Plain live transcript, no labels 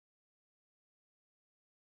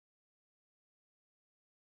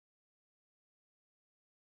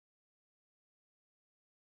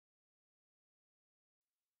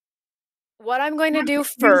what I'm going to do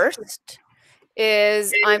first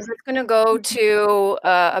is I'm just going to go to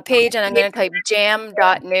a page and I'm going to type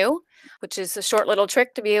jam.new, which is a short little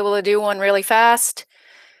trick to be able to do one really fast.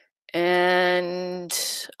 And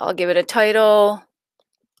I'll give it a title,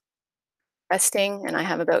 testing, and I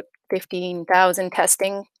have about 15,000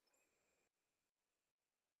 testing.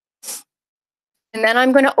 And then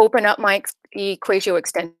I'm going to open up my EquatIO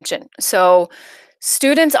extension. So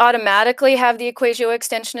students automatically have the EquatIO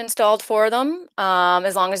extension installed for them,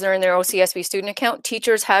 as long as they're in their OCSB student account.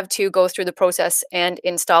 Teachers have to go through the process and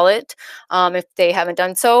install it. If they haven't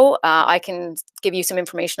done so, I can give you some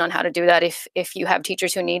information on how to do that if you have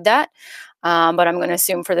teachers who need that. But I'm going to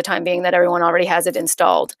assume for the time being that everyone already has it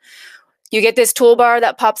installed. You get this toolbar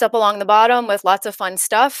that pops up along the bottom with lots of fun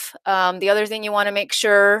stuff. The other thing you want to make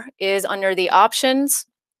sure is under the options,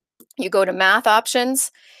 you go to math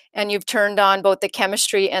options and you've turned on both the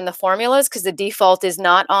chemistry and the formulas because the default is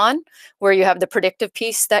not on, where you have the predictive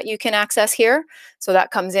piece that you can access here. So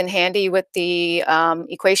that comes in handy with the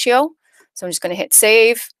EquatIO. So I'm just going to hit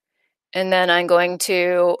save. And then I'm going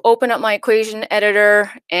to open up my equation editor.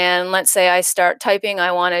 And let's say I start typing,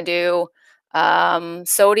 I want to do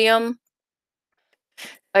sodium.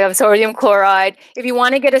 I have sodium chloride. If you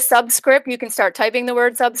want to get a subscript, you can start typing the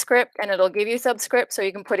word subscript and it'll give you subscript. So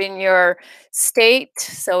you can put in your state.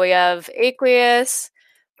 So we have aqueous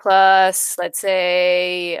plus, let's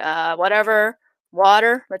say, whatever,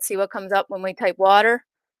 water. Let's see what comes up when we type water.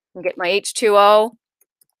 And get my H2O.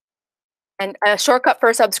 And a shortcut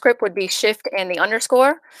for a subscript would be shift and the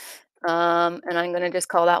underscore. And I'm going to just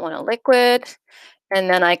call that one a liquid. And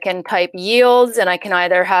then I can type yields and I can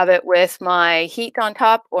either have it with my heat on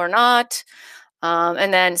top or not.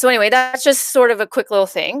 And then, so anyway, that's just sort of a quick little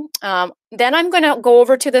thing. Then I'm going to go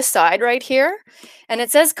over to the side right here and it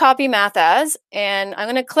says copy math as, and I'm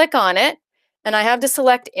going to click on it and I have to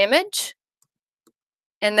select image.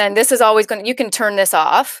 And then this is always going to, you can turn this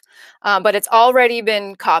off, but it's already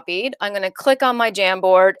been copied. I'm going to click on my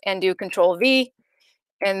Jamboard and do Control V.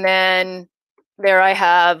 And then there I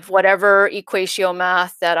have whatever EquatIO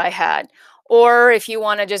math that I had. Or if you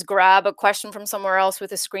want to just grab a question from somewhere else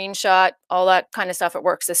with a screenshot, all that kind of stuff, it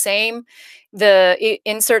works the same.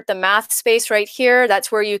 Insert the math space right here.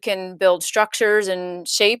 That's where you can build structures and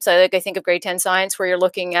shapes. I think of grade 10 science where you're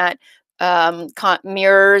looking at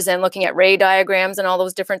mirrors and looking at ray diagrams and all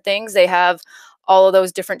those different things. They have all of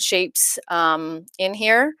those different shapes in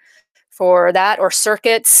here for that, or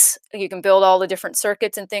circuits. You can build all the different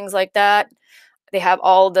circuits and things like that. They have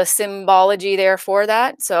all the symbology there for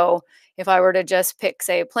that. So if I were to just pick,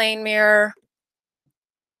 say, a plane mirror,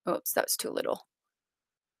 oops, that's too little.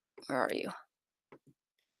 Where are you?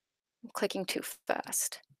 I'm clicking too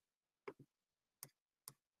fast.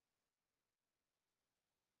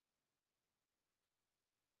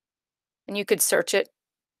 And you could search it.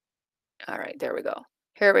 All right, there we go.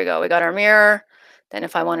 Here we go. We got our mirror. Then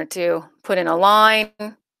if I wanted to put in a line,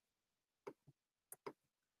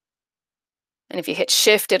 and if you hit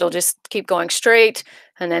shift, it'll just keep going straight.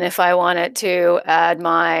 And then if I wanted to add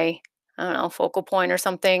my, I don't know, focal point or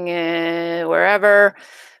something, wherever,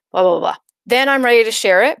 blah, blah, blah. Then I'm ready to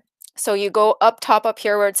share it. So you go up top up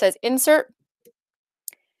here where it says insert.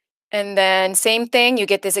 And then same thing, you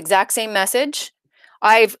get this exact same message.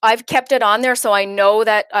 I've kept it on there so I know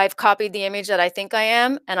that I've copied the image that I think I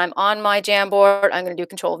am, and I'm on my Jamboard. I'm going to do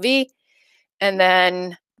Control V, and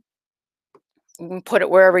then you can put it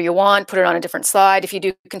wherever you want, put it on a different slide. If you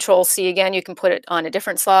do Control C again, you can put it on a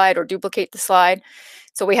different slide or duplicate the slide.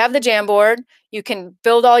 So we have the Jamboard. You can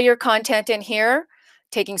build all your content in here,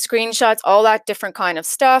 taking screenshots, all that different kind of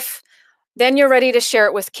stuff. Then you're ready to share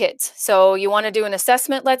it with kids. So you want to do an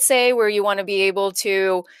assessment, let's say, where you want to be able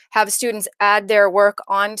to have students add their work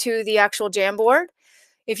onto the actual Jamboard.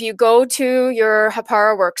 If you go to your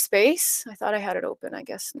Hapara workspace, I thought I had it open, I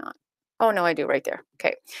guess not. Oh, no, I do right there.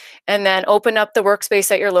 Okay. And then open up the workspace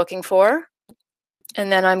that you're looking for.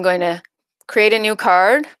 And then I'm going to create a new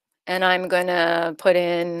card and I'm going to put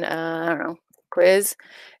in, I don't know, quiz.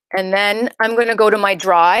 And then I'm going to go to my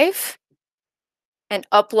drive and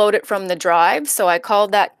upload it from the drive. So I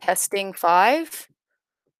called that testing 5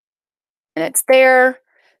 and it's there.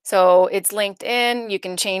 So it's linked in. You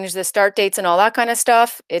can change the start dates and all that kind of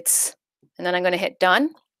stuff. And then I'm going to hit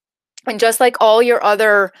done. And just like all your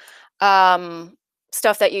other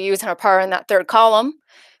stuff that you use in Hapara in that third column,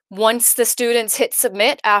 Once the students hit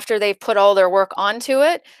submit after they've put all their work onto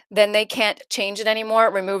it, then they can't change it anymore.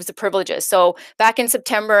 It removes the privileges. So back in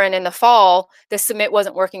September and in the fall, the submit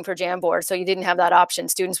wasn't working for Jamboard, so you didn't have that option.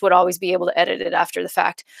 Students would always be able to edit it after the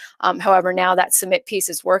fact. However, now that submit piece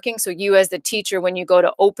is working. So you as the teacher, when you go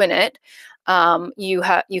to open it,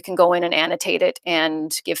 you can go in and annotate it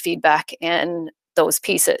and give feedback and those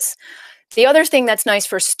pieces. The other thing that's nice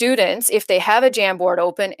for students, if they have a Jamboard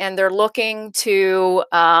open and they're looking to,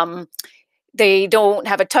 they don't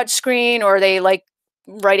have a touch screen or they like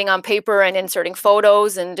writing on paper and inserting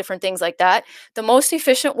photos and different things like that, the most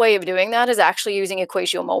efficient way of doing that is actually using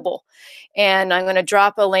EquatIO Mobile. And I'm going to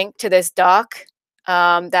drop a link to this doc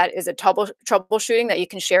that is a troubleshooting that you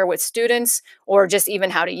can share with students or just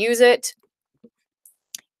even how to use it.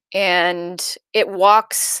 And it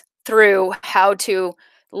walks through how to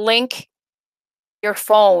link your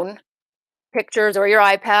phone pictures or your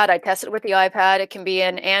iPad. I tested it with the iPad. It can be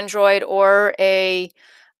an Android or a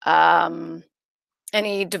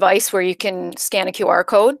any device where you can scan a QR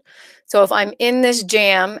code. So if I'm in this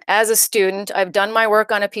jam as a student, I've done my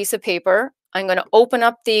work on a piece of paper. I'm going to open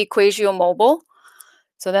up the EquatIO Mobile.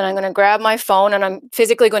 So then I'm going to grab my phone and I'm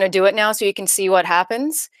physically going to do it now so you can see what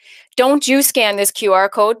happens. Don't you scan this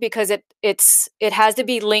QR code because it has to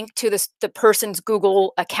be linked to the person's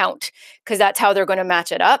Google account because that's how they're going to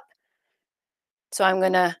match it up. So I'm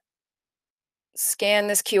going to scan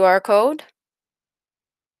this QR code.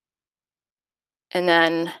 And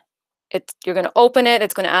then you're going to open it.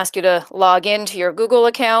 It's going to ask you to log into your Google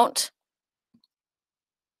account.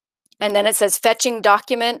 And then it says fetching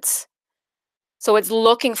documents. So it's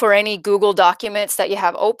looking for any Google documents that you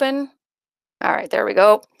have open. All right, there we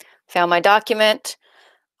go. Found my document.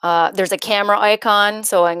 There's a camera icon,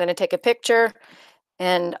 so I'm going to take a picture.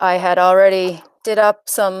 And I had already did up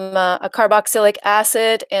some a carboxylic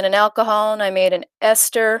acid and an alcohol, and I made an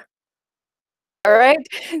ester. All right,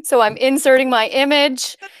 so I'm inserting my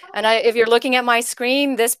image, and if you're looking at my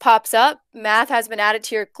screen, this pops up. Math has been added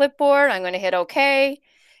to your clipboard. I'm going to hit OK,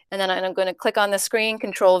 and then I'm going to click on the screen,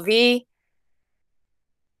 Control V.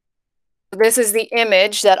 This is the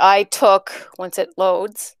image that I took once it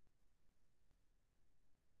loads.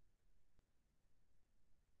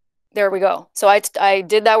 There we go. So I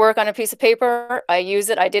did that work on a piece of paper. I used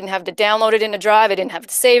it. I didn't have to download it in a drive. I didn't have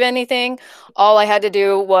to save anything. All I had to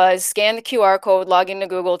do was scan the QR code, log into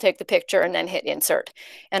Google, take the picture, and then hit insert.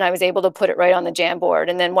 And I was able to put it right on the Jamboard.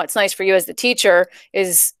 And then what's nice for you as the teacher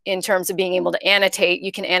is in terms of being able to annotate,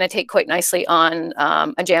 you can annotate quite nicely on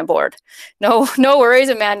a Jamboard. No worries,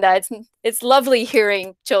 Amanda. It's lovely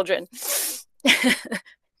hearing children.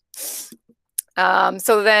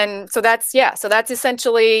 So that's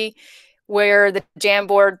essentially where the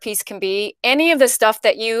Jamboard piece can be. Any of the stuff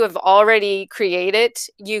that you have already created,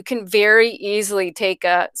 you can very easily take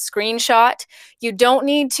a screenshot. You don't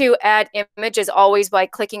need to add images always by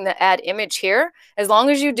clicking the add image here. As long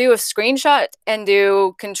as you do a screenshot and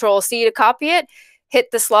do Control C to copy it, hit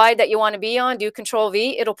the slide that you want to be on, do Control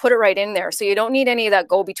V, it'll put it right in there. So you don't need any of that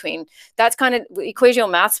go between. That's kind of EquatIO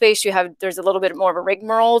Math Space. There's a little bit more of a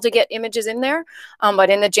rigmarole to get images in there. But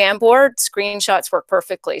in the Jamboard, screenshots work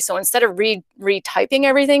perfectly. So instead of retyping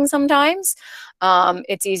everything sometimes,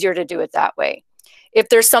 it's easier to do it that way. If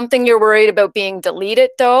there's something you're worried about being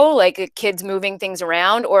deleted though, like kids moving things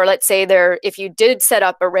around, or let's say if you did set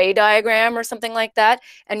up array diagram or something like that,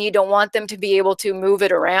 and you don't want them to be able to move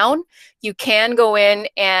it around, you can go in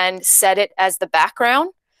and set it as the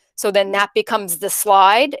background. So then that becomes the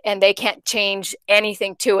slide and they can't change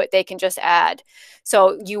anything to it. They can just add.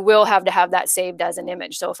 So you will have to have that saved as an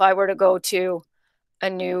image. So if I were to go to a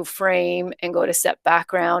new frame and go to set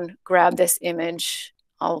background, grab this image,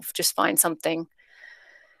 I'll just find something.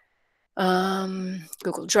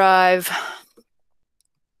 Google Drive.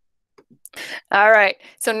 All right,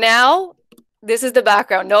 so now this is the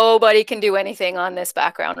background. Nobody can do anything on this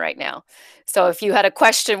background right now. So if you had a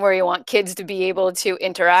question where you want kids to be able to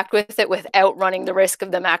interact with it without running the risk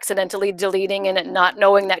of them accidentally deleting and not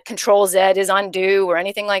knowing that Control Z is undo or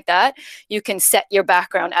anything like that, you can set your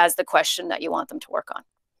background as the question that you want them to work on.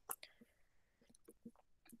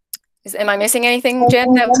 Am I missing anything,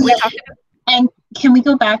 Jen, that we talked about? And can we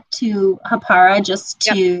go back to Hapara just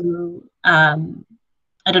to, I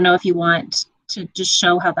don't know if you want to just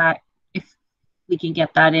show how that, if we can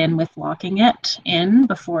get that in with locking it in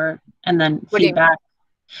before, and then feedback.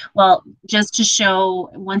 Well, just to show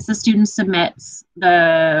once the student submits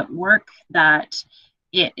the work that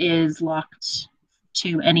it is locked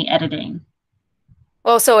to any editing.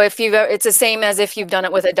 Well, so it's the same as if you've done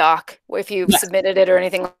it with a doc, if you've submitted it or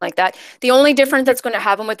anything like that. The only difference that's going to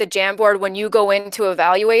happen with the Jamboard when you go in to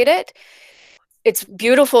evaluate it, it's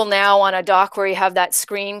beautiful now on a doc where you have that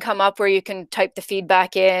screen come up where you can type the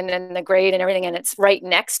feedback in and the grade and everything, and it's right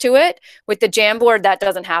next to it. With the Jamboard, that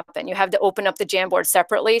doesn't happen. You have to open up the Jamboard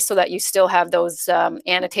separately so that you still have those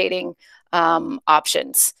annotating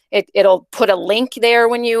options. It'll put a link there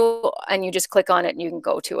when you just click on it and you can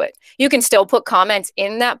go to it. You can still put comments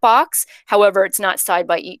in that box. However, it's not side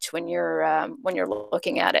by each when you're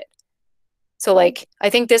looking at it. So like, I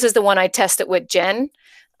think this is the one I tested with Jen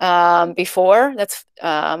before. That's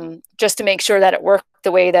just to make sure that it worked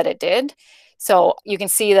the way that it did. So you can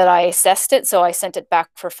see that I assessed it. So I sent it back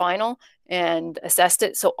for final and assessed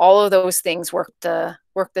it. So all of those things work the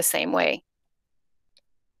same way.